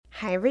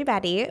Hi,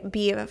 everybody.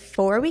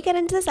 Before we get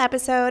into this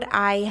episode,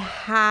 I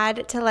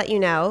had to let you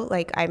know,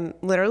 I'm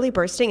literally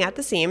bursting at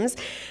the seams,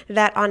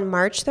 that on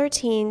March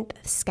 13th,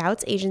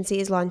 Scouts Agency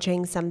is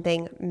launching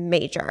something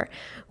major.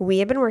 We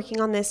have been working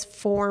on this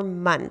for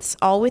months,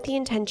 all with the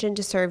intention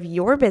to serve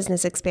your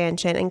business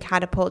expansion and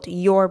catapult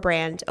your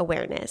brand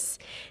awareness.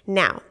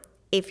 Now,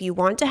 if you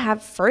want to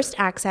have first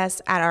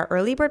access at our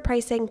early bird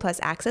pricing plus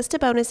access to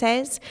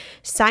bonuses,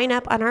 sign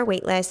up on our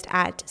waitlist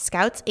at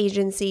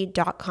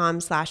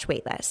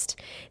scoutsagency.com/waitlist.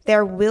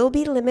 There will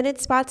be limited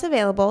spots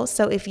available,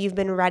 so if you've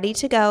been ready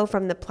to go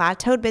from the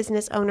plateaued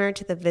business owner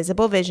to the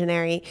visible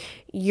visionary,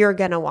 you're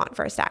going to want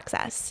first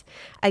access.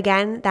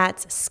 Again,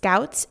 that's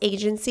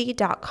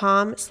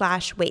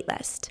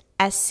scoutsagency.com/waitlist.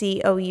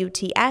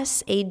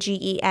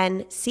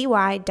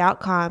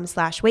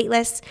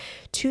 scoutsagency.com/waitlist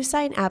to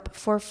sign up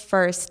for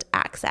first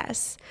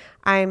access.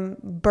 I'm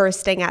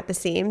bursting at the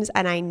seams,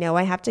 and I know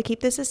I have to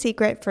keep this a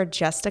secret for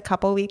just a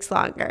couple weeks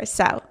longer,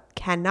 so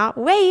cannot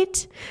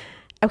wait.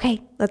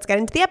 Okay, let's get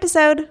into the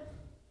episode.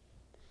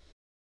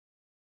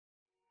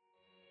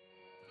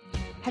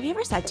 Have you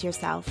ever said to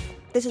yourself,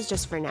 this is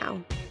just for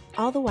now,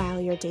 all the while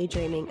you're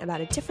daydreaming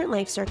about a different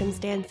life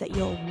circumstance that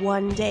you'll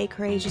one day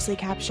courageously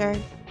capture?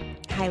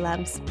 Hi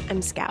loves,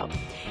 I'm Scout,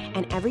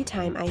 and every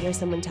time I hear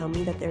someone tell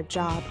me that their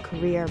job,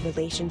 career,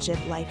 relationship,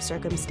 life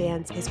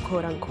circumstance is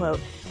quote unquote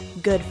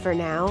good for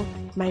now,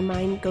 my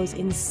mind goes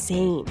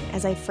insane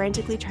as I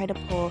frantically try to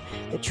pull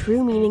the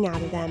true meaning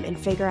out of them and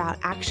figure out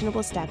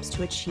actionable steps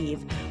to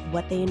achieve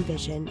what they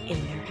envision in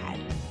their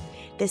head.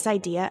 This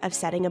idea of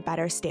setting a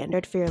better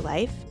standard for your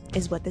life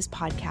is what this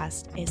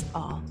podcast is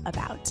all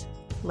about.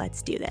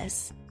 Let's do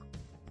this.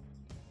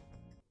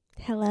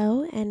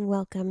 Hello and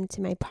welcome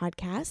to my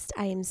podcast.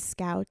 I am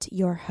Scout,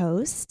 your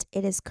host.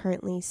 It is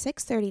currently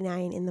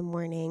 6:39 in the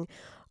morning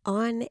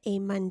on a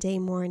Monday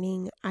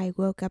morning. I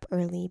woke up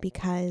early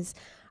because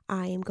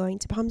I am going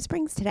to Palm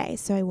Springs today.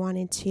 So I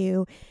wanted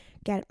to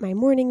get my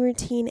morning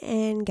routine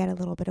in, get a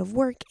little bit of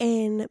work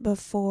in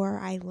before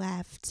I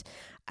left.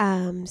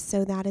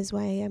 So that is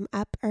why I'm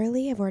up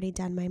early. I've already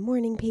done my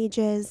morning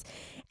pages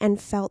and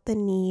felt the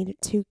need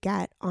to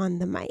get on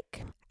the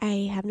mic.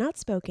 I have not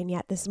spoken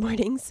yet this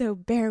morning, so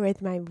bear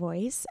with my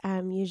voice.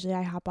 Usually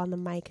I hop on the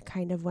mic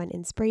kind of when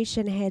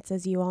inspiration hits,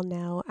 as you all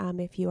know.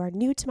 If you are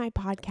new to my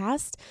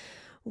podcast,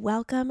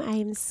 welcome. I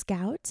am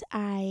Scout.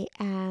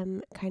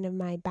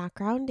 My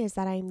background is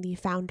that I'm the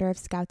founder of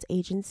Scouts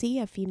Agency,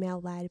 a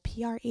female-led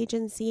PR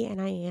agency,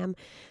 and I am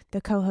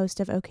the co-host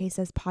of OK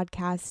Says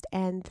podcast.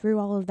 And through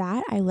all of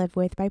that, I live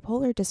with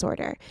bipolar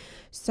disorder.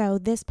 So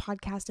this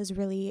podcast is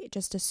really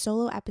just a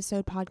solo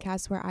episode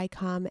podcast where I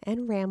come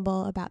and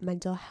ramble about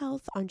mental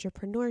health,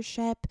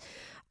 entrepreneurship,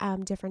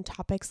 different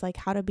topics like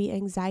how to beat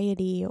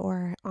anxiety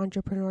or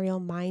entrepreneurial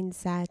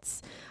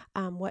mindsets,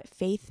 what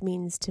faith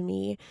means to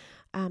me,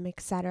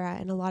 etc.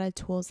 And a lot of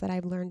tools that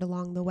I've learned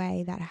along the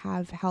way that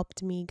have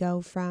helped me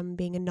go from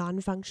being a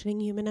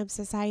non-functioning human of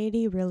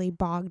society, really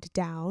bogged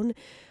down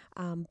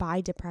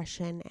by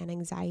depression and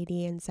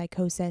anxiety and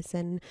psychosis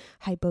and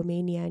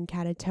hypomania and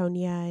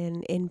catatonia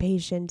and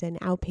inpatient and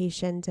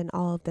outpatient and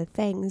all of the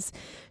things,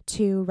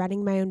 to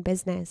running my own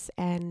business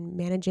and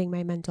managing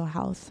my mental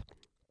health.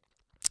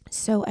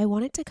 So I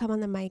wanted to come on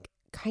the mic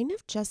kind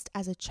of just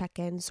as a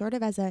check-in, sort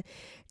of as a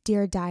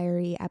Dear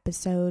Diary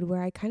episode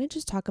where I kind of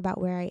just talk about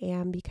where I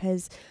am,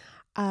 because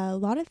a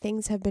lot of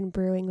things have been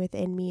brewing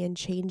within me and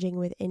changing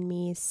within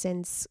me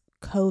since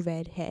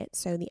COVID hit.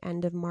 So the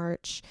end of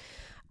March,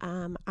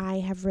 I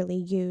have really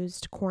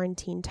used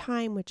quarantine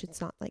time, which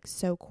it's not like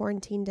so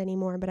quarantined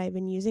anymore, but I've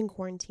been using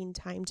quarantine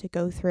time to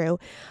go through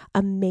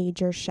a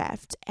major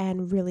shift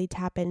and really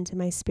tap into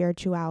my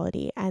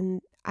spirituality.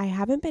 And I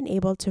haven't been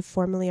able to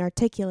formally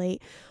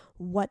articulate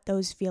what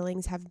those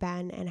feelings have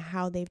been and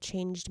how they've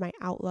changed my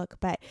outlook,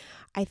 but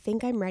I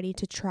think I'm ready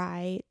to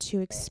try to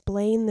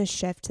explain the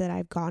shift that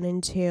I've gone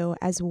into,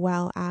 as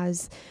well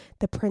as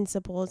the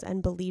principles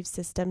and belief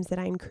systems that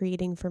I'm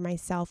creating for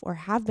myself, or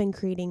have been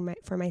creating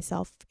for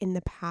myself in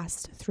the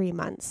past 3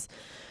 months.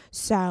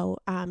 So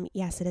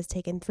yes, it has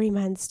taken 3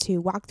 months to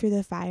walk through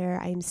the fire.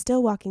 I'm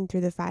still walking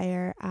through the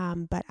fire,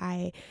 but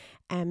I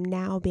am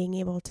now being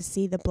able to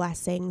see the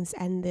blessings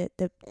and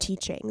the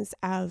teachings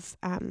of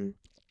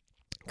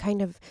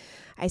kind of,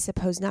 I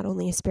suppose, not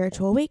only a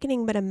spiritual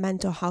awakening, but a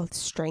mental health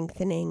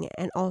strengthening,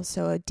 and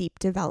also a deep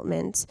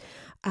development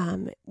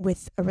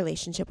with a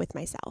relationship with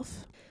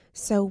myself.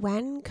 So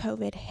when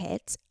COVID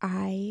hit,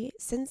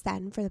 since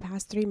then, for the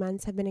past 3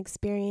 months, have been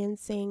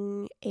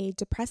experiencing a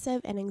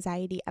depressive and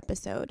anxiety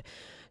episode.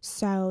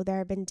 So there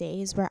have been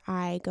days where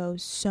I go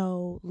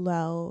so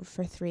low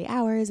for 3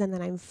 hours and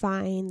then I'm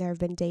fine. There have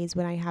been days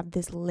when I have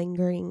this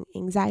lingering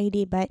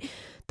anxiety, but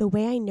the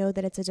way I know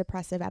that it's a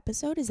depressive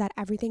episode is that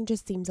everything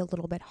just seems a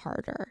little bit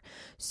harder.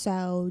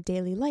 So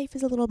daily life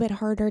is a little bit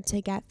harder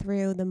to get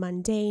through. The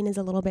mundane is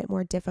a little bit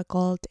more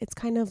difficult. It's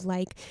kind of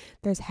like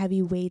there's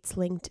heavy weights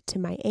linked to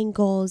my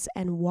ankles,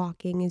 and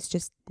walking is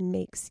just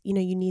makes, you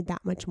need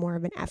that much more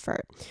of an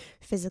effort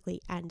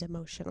physically and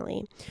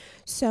emotionally.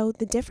 So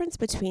the difference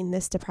between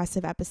this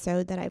depressive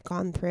episode that I've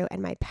gone through and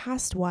my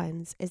past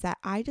ones is that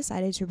I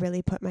decided to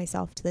really put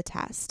myself to the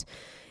test.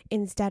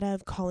 Instead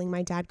of calling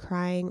my dad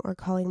crying or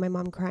calling my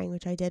mom crying,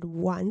 which I did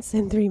once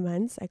in 3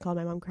 months, I called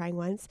my mom crying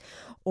once,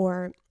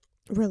 or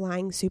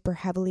relying super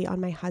heavily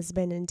on my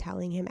husband and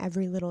telling him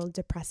every little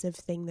depressive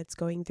thing that's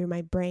going through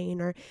my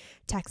brain, or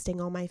texting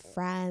all my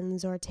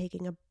friends, or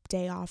taking a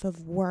day off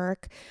of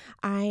work,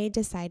 I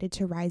decided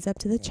to rise up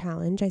to the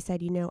challenge. I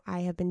said,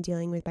 I have been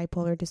dealing with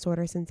bipolar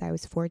disorder since I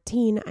was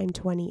 14. I'm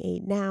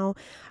 28 now.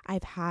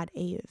 I've had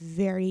a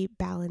very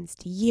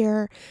balanced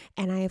year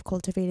and I have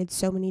cultivated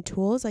so many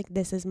tools. Like,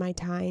 this is my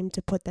time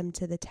to put them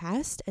to the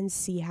test and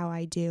see how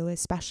I do,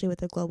 especially with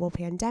the global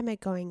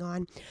pandemic going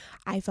on.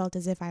 I felt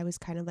as if I was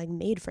kind of like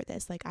made for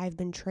this. Like, I've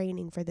been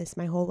training for this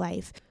my whole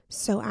life.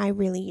 So I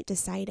really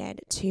decided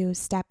to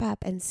step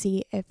up and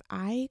see if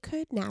I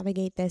could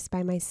navigate this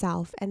by myself.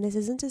 And this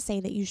isn't to say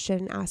that you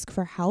shouldn't ask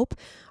for help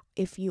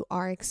if you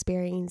are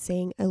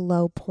experiencing a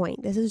low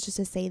point. This is just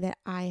to say that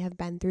I have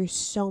been through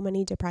so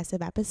many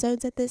depressive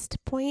episodes at this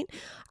point.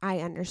 I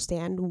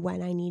understand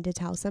when I need to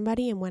tell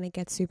somebody and when it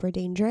gets super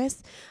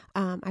dangerous.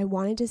 I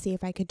wanted to see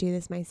if I could do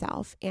this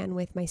myself, and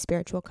with my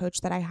spiritual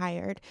coach that I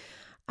hired.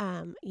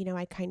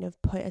 I kind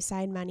of put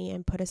aside money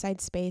and put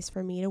aside space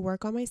for me to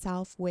work on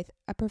myself with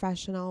a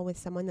professional, with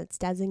someone that's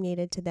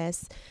designated to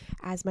this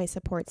as my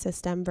support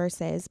system,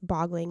 versus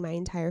boggling my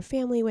entire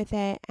family with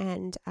it.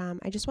 And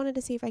I just wanted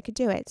to see if I could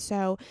do it.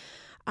 So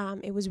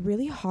it was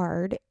really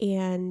hard,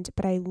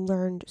 but I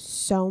learned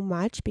so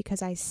much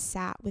because I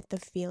sat with the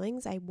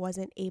feelings. I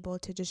wasn't able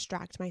to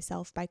distract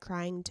myself by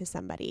crying to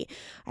somebody.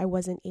 I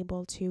wasn't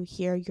able to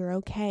hear "you're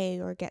okay"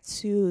 or get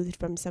soothed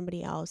from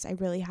somebody else. I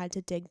really had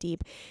to dig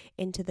deep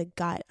into the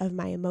gut of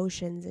my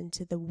emotions,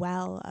 into the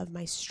well of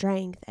my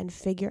strength, and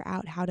figure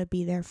out how to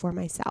be there for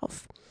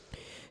myself.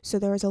 So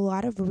there was a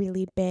lot of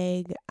really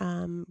big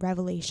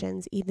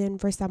revelations, even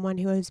for someone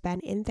who has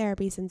been in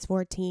therapy since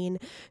 14,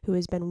 who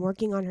has been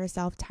working on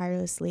herself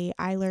tirelessly.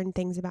 I learned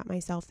things about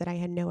myself that I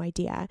had no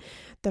idea.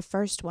 The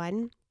first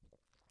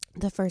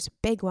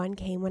big one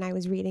came when I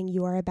was reading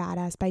 "You Are a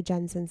Badass" by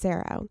Jen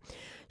Sincero.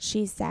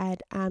 She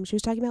said, she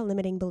was talking about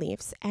limiting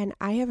beliefs. And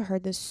I have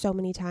heard this so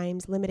many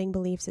times. Limiting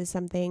beliefs is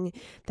something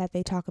that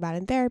they talk about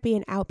in therapy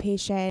and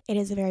outpatient. It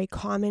is a very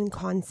common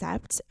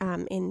concept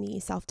in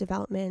the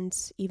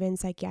self-development, even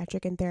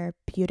psychiatric and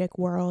therapeutic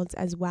worlds,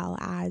 as well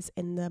as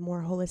in the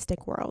more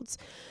holistic worlds.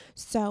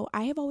 So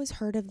I have always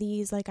heard of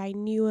these. Like, I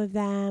knew of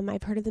them.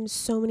 I've heard of them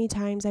so many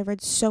times. I've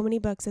read so many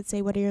books that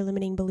say, what are your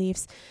limiting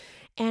beliefs?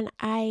 And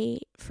I,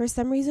 for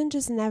some reason,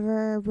 just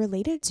never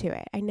related to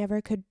it. I never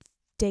could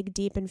dig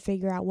deep and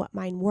figure out what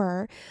mine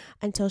were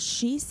until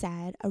she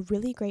said a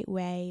really great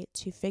way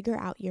to figure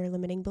out your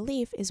limiting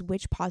belief is,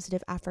 which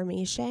positive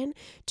affirmation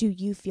do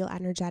you feel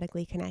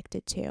energetically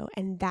connected to?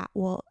 And that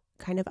will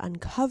kind of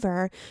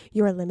uncover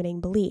your limiting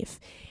belief.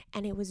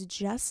 And it was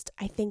just,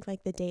 I think,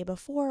 like the day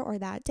before or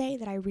that day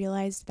that I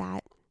realized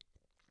that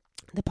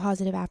the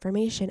positive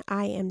affirmation,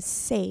 "I am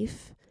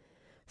safe,"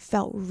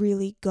 felt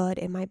really good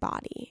in my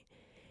body.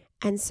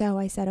 And so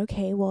I said,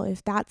 okay, well,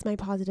 if that's my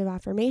positive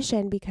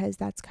affirmation, because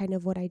that's kind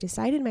of what I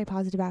decided my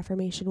positive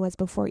affirmation was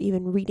before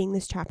even reading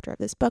this chapter of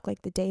this book,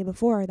 like the day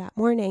before, that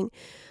morning,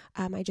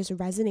 I just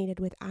resonated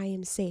with "I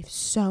am safe"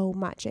 so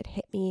much. It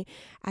hit me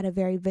at a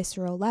very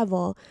visceral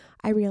level.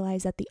 I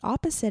realized that the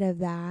opposite of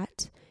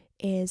that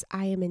is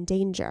 "I am in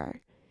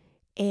danger."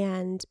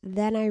 And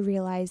then I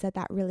realized that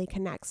that really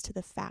connects to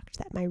the fact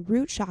that my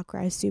root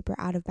chakra is super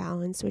out of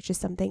balance, which is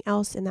something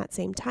else in that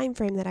same time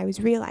frame that I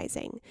was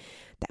realizing.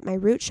 That my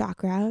root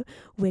chakra,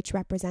 which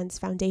represents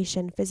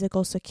foundation,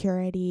 physical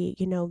security,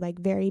 like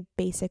very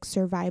basic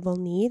survival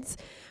needs,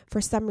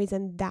 for some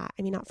reason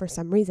not for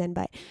some reason,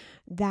 but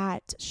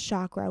that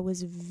chakra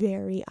was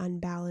very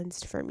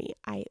unbalanced for me.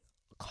 I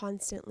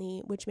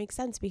constantly, which makes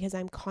sense because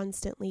I'm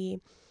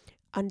constantly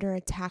under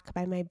attack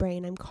by my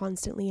brain. I'm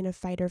constantly in a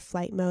fight or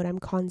flight mode. I'm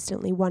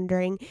constantly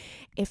wondering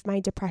if my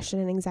depression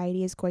and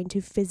anxiety is going to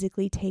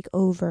physically take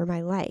over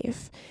my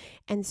life.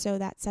 And so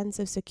that sense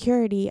of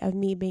security of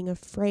me being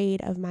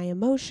afraid of my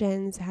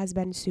emotions has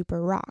been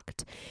super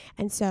rocked.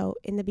 And so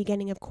in the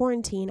beginning of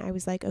quarantine, I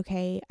was like,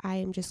 okay, I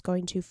am just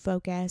going to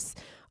focus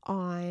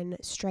on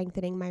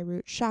strengthening my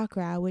root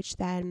chakra, which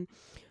then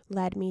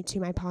led me to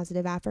my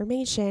positive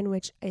affirmation,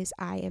 which is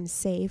 "I am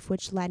safe,"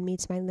 which led me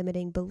to my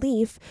limiting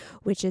belief,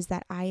 which is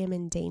that I am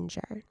in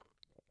danger.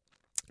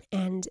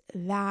 And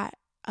that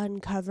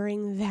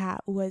uncovering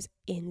that was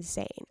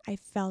insane. I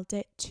felt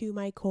it to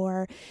my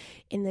core,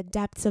 in the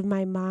depths of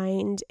my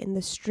mind, in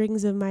the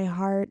strings of my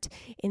heart,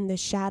 in the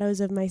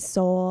shadows of my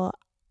soul.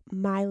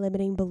 My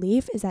limiting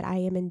belief is that I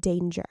am in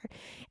danger.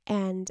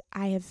 And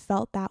I have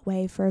felt that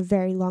way for a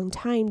very long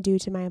time due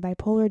to my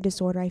bipolar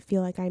disorder. I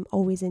feel like I'm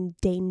always in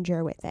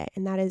danger with it.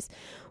 And that is,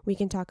 we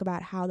can talk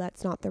about how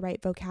that's not the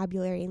right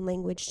vocabulary and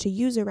language to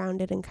use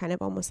around it, and kind of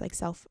almost like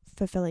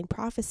self-fulfilling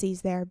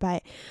prophecies there.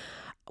 But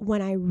when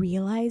I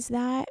realized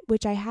that,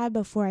 which I had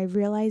before, I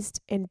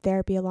realized in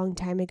therapy a long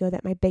time ago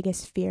that my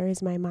biggest fear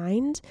is my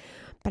mind,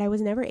 but I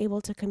was never able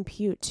to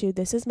compute to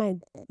this is my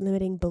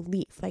limiting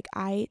belief. Like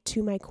I,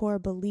 to my core,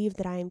 believe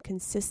that I am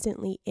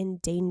consistently in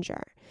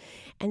danger.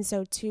 And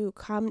so to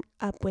come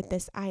up with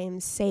this, I am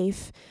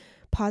safe,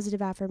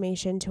 positive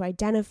affirmation, to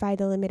identify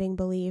the limiting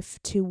belief,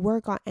 to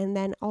work on, and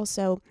then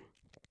also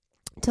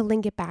to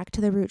link it back to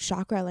the root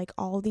chakra, like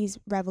all these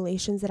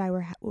revelations that I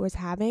was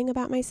having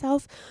about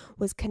myself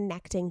was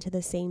connecting to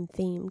the same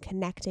theme,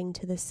 connecting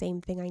to the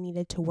same thing I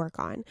needed to work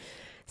on.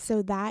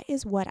 So that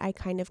is what I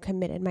kind of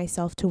committed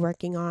myself to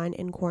working on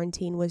in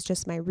quarantine, was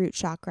just my root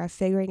chakra,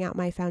 figuring out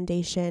my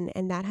foundation.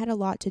 And that had a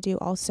lot to do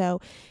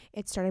also,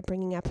 it started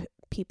bringing up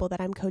people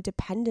that I'm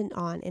codependent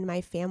on in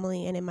my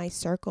family and in my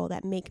circle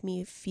that make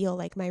me feel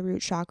like my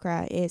root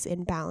chakra is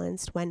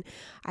imbalanced when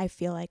I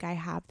feel like I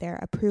have their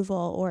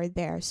approval or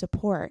their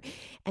support.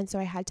 And so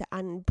I had to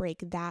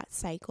unbreak that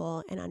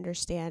cycle and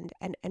understand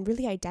and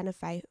really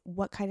identify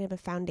what kind of a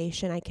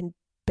foundation I can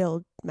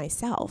build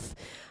myself.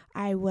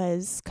 I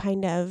was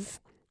kind of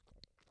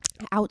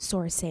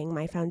outsourcing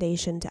my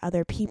foundation to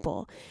other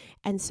people.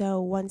 And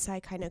so once I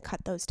kind of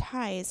cut those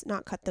ties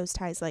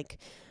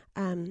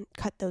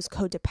cut those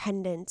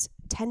codependent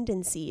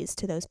tendencies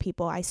to those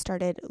people, I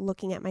started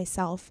looking at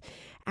myself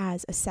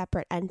as a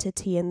separate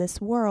entity in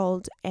this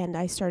world. And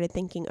I started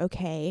thinking,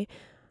 okay,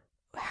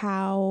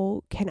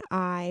 how can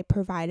I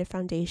provide a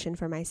foundation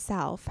for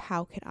myself?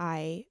 How could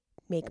I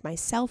make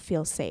myself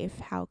feel safe?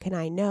 How can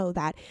I know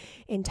that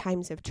in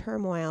times of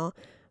turmoil,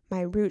 my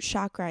root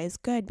chakra is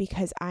good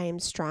because I am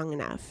strong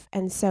enough?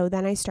 And so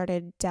then I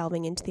started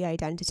delving into the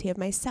identity of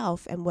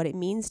myself and what it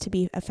means to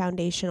be a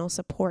foundational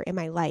support in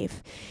my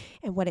life,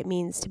 and what it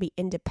means to be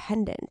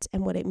independent,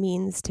 and what it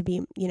means to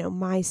be,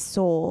 my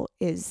soul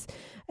is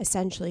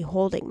essentially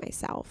holding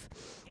myself.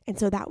 And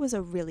so that was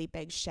a really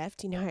big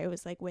shift. I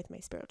was like with my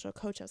spiritual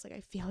coach, I was like, I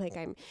feel like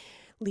I'm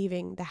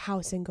leaving the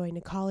house and going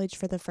to college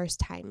for the first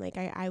time. Like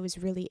I was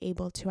really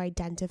able to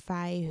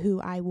identify who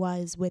I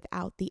was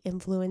without the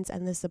influence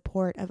and the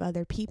support of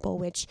other people,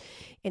 which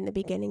in the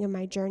beginning of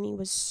my journey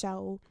was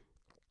so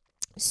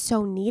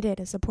needed.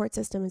 A support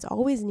system is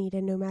always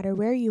needed no matter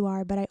where you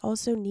are, but I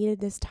also needed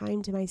this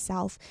time to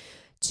myself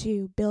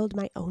to build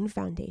my own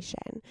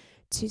foundation,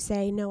 to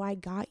say, no, I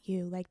got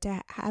you, like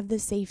to have the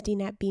safety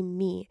net be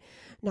me,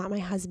 not my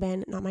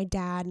husband, not my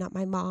dad, not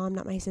my mom,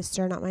 not my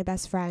sister, not my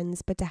best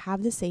friends, but to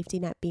have the safety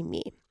net be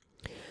me.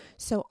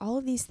 So all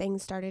of these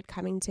things started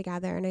coming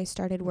together, and I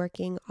started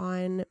working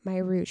on my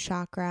root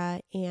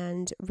chakra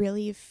and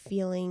really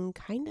feeling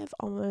kind of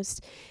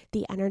almost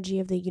the energy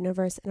of the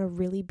universe in a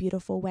really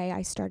beautiful way.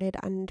 I started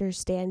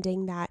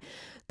understanding that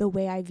the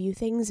way I view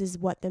things is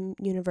what the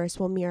universe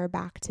will mirror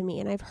back to me.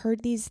 And I've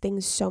heard these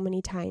things so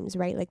many times,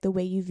 right? Like the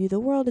way you view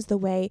the world is the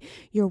way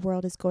your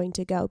world is going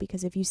to go,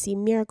 because if you see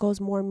miracles,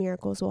 more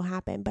miracles will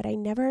happen. But I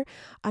never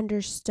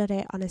understood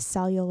it on a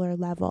cellular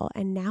level,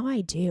 and now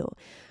I do.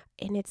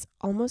 And it's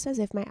almost as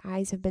if my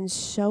eyes have been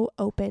so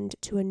opened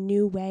to a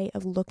new way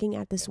of looking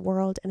at this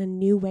world and a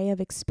new way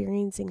of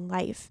experiencing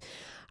life.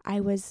 I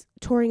was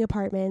touring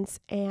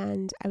apartments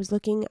and I was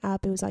looking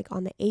up, it was like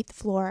on the 8th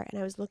floor, and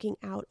I was looking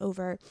out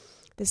over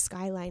the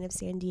skyline of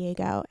San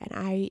Diego, and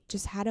I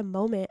just had a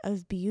moment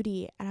of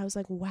beauty, and I was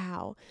like,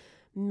 wow,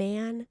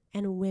 man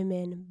and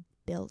women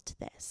built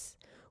this.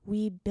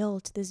 We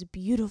built this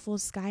beautiful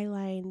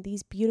skyline,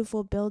 these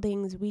beautiful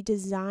buildings. We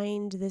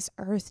designed this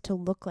earth to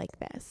look like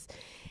this.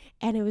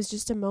 And it was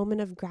just a moment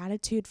of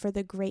gratitude for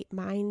the great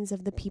minds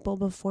of the people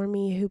before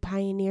me who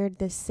pioneered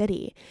this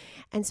city.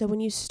 And so when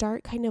you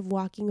start kind of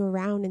walking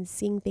around and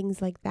seeing things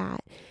like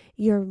that,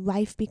 your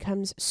life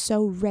becomes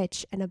so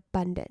rich and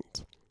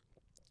abundant.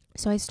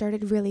 So I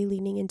started really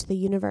leaning into the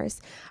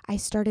universe. I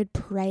started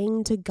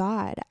praying to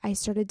God. I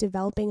started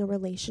developing a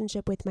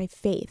relationship with my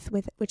faith,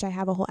 with which I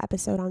have a whole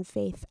episode on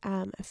faith,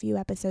 a few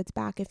episodes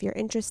back if you're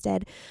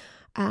interested.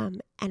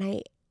 And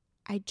I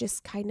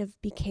just kind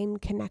of became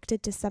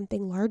connected to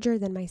something larger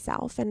than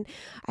myself. And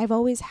I've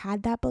always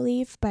had that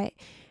belief, but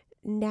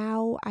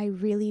now I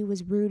really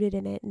was rooted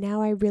in it.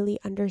 Now I really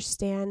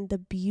understand the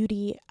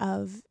beauty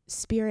of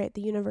spirit,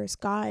 the universe,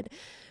 God,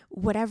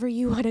 whatever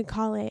you want to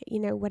call it,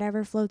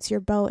 whatever floats your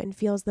boat and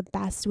feels the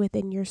best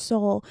within your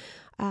soul.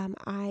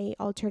 I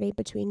alternate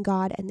between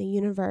God and the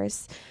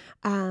universe.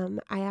 I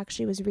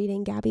actually was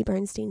reading Gabby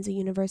Bernstein's The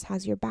Universe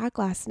Has Your Back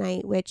last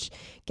night, which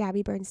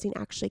Gabby Bernstein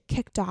actually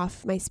kicked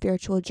off my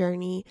spiritual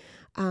journey.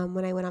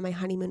 When I went on my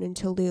honeymoon in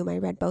Tulum, I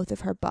read both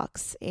of her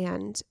books,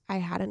 and I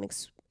had an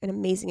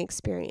amazing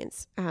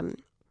experience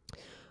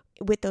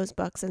with those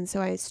books. And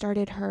so I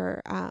started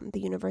her The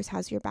Universe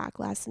Has Your Back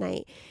last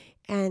night,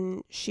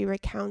 and she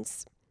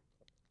recounts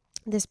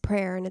this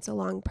prayer, and it's a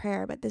long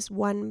prayer, but this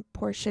one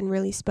portion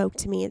really spoke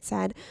to me. It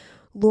said,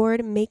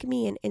 "Lord, make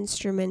me an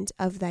instrument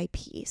of thy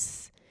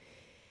peace."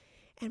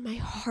 And my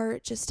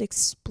heart just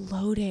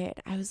exploded.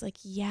 I was like,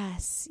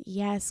 yes,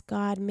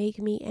 God, make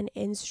me an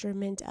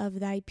instrument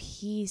of thy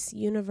peace.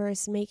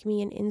 Universe, make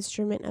me an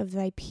instrument of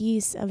thy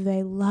peace, of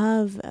thy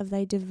love, of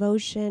thy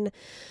devotion,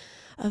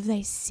 of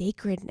thy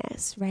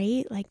sacredness,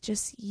 right? Like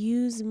just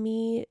use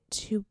me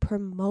to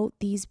promote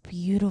these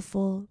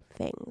beautiful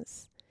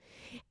things.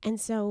 And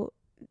so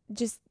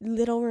just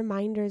little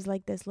reminders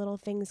like this, little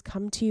things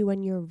come to you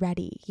when you're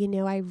ready.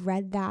 I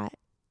read that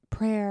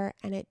prayer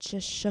and it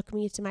just shook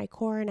me to my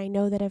core. And I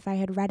know that if I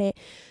had read it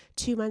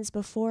 2 months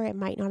before, it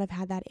might not have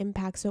had that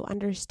impact. So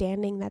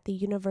understanding that the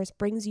universe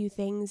brings you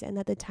things and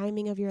that the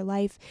timing of your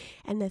life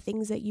and the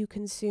things that you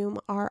consume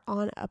are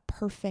on a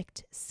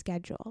perfect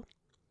schedule.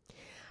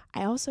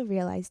 I also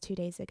realized 2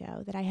 days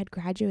ago that I had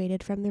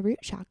graduated from the root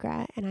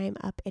chakra and I'm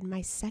up in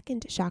my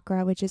second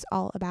chakra, which is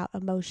all about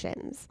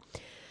emotions.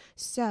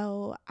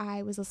 So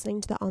I was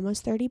listening to the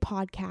Almost 30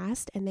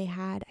 podcast and they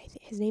had,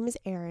 his name is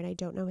Aaron. I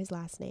don't know his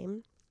last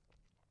name.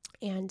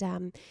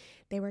 And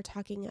they were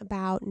talking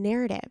about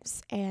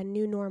narratives and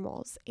new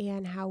normals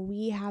and how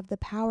we have the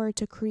power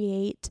to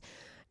create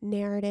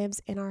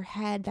narratives in our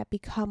head that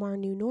become our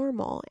new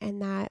normal,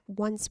 and that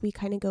once we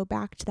kind of go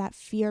back to that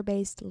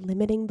fear-based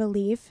limiting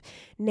belief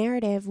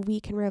narrative, we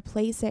can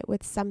replace it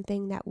with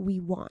something that we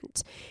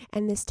want.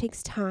 And this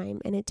takes time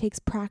and it takes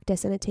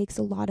practice and it takes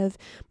a lot of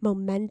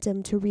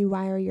momentum to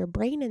rewire your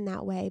brain in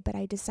that way. But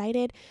I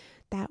decided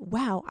that,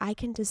 wow, I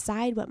can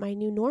decide what my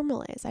new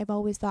normal is. I've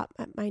always thought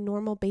my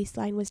normal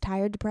baseline was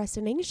tired, depressed,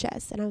 and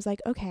anxious. And I was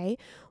like, okay,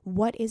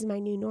 what is my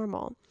new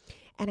normal?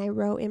 And I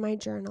wrote in my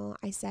journal,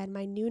 I said,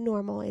 my new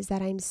normal is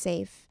that I'm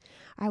safe.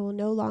 I will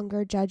no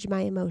longer judge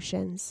my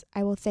emotions.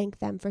 I will thank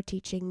them for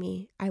teaching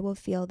me. I will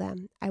feel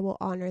them. I will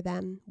honor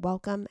them,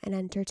 welcome and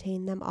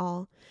entertain them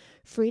all.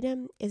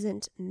 Freedom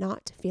isn't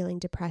not feeling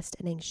depressed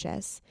and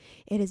anxious.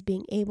 It is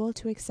being able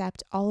to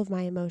accept all of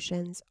my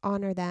emotions,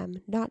 honor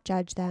them, not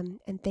judge them,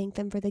 and thank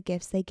them for the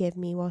gifts they give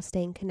me while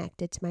staying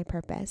connected to my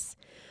purpose.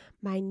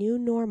 My new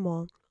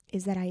normal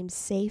is that I am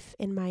safe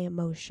in my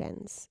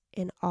emotions,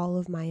 in all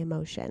of my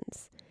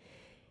emotions.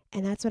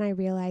 And that's when I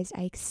realized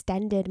I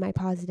extended my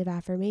positive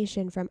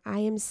affirmation from I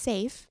am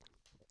safe,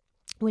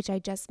 which I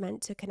just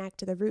meant to connect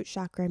to the root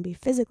chakra and be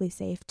physically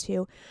safe,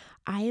 to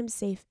I am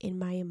safe in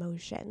my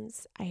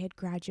emotions. I had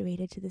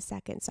graduated to the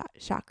second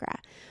chakra,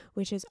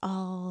 which is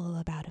all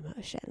about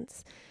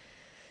emotions.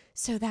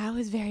 So that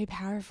was very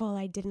powerful.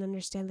 I didn't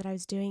understand that I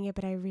was doing it,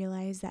 but I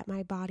realized that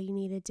my body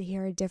needed to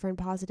hear a different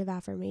positive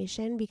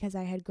affirmation because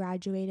I had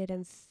graduated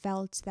and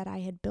felt that I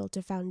had built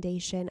a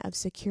foundation of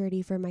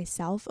security for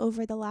myself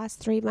over the last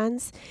 3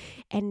 months.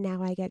 And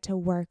now I get to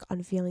work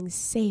on feeling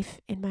safe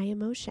in my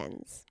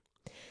emotions.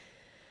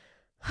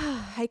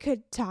 I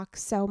could talk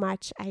so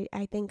much.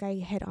 I think I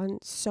hit on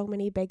so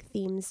many big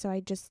themes, so I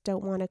just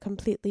don't want to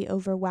completely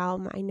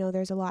overwhelm. I know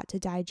there's a lot to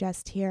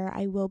digest here.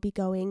 I will be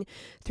going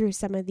through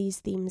some of these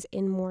themes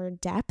in more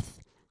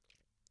depth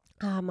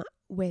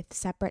with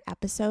separate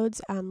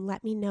episodes.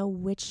 Let me know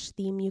which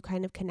theme you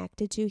kind of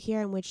connected to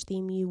here and which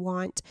theme you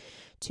want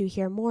to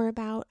hear more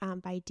about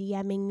by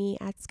DMing me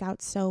at Scout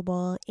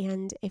Sobel.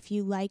 And if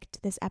you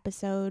liked this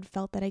episode,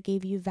 felt that I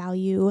gave you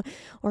value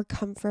or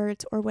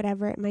comfort or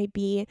whatever it might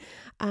be,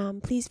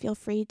 please feel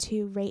free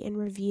to rate and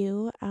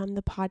review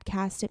the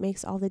podcast. It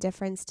makes all the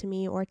difference to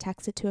me, or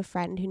text it to a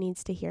friend who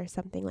needs to hear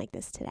something like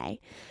this today.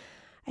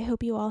 I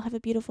hope you all have a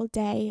beautiful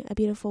day, a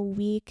beautiful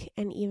week,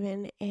 and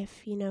even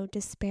if,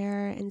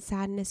 despair and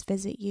sadness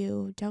visit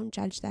you, don't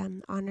judge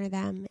them, honor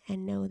them,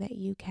 and know that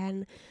you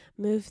can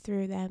move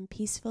through them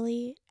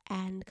peacefully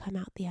and come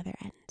out the other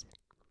end.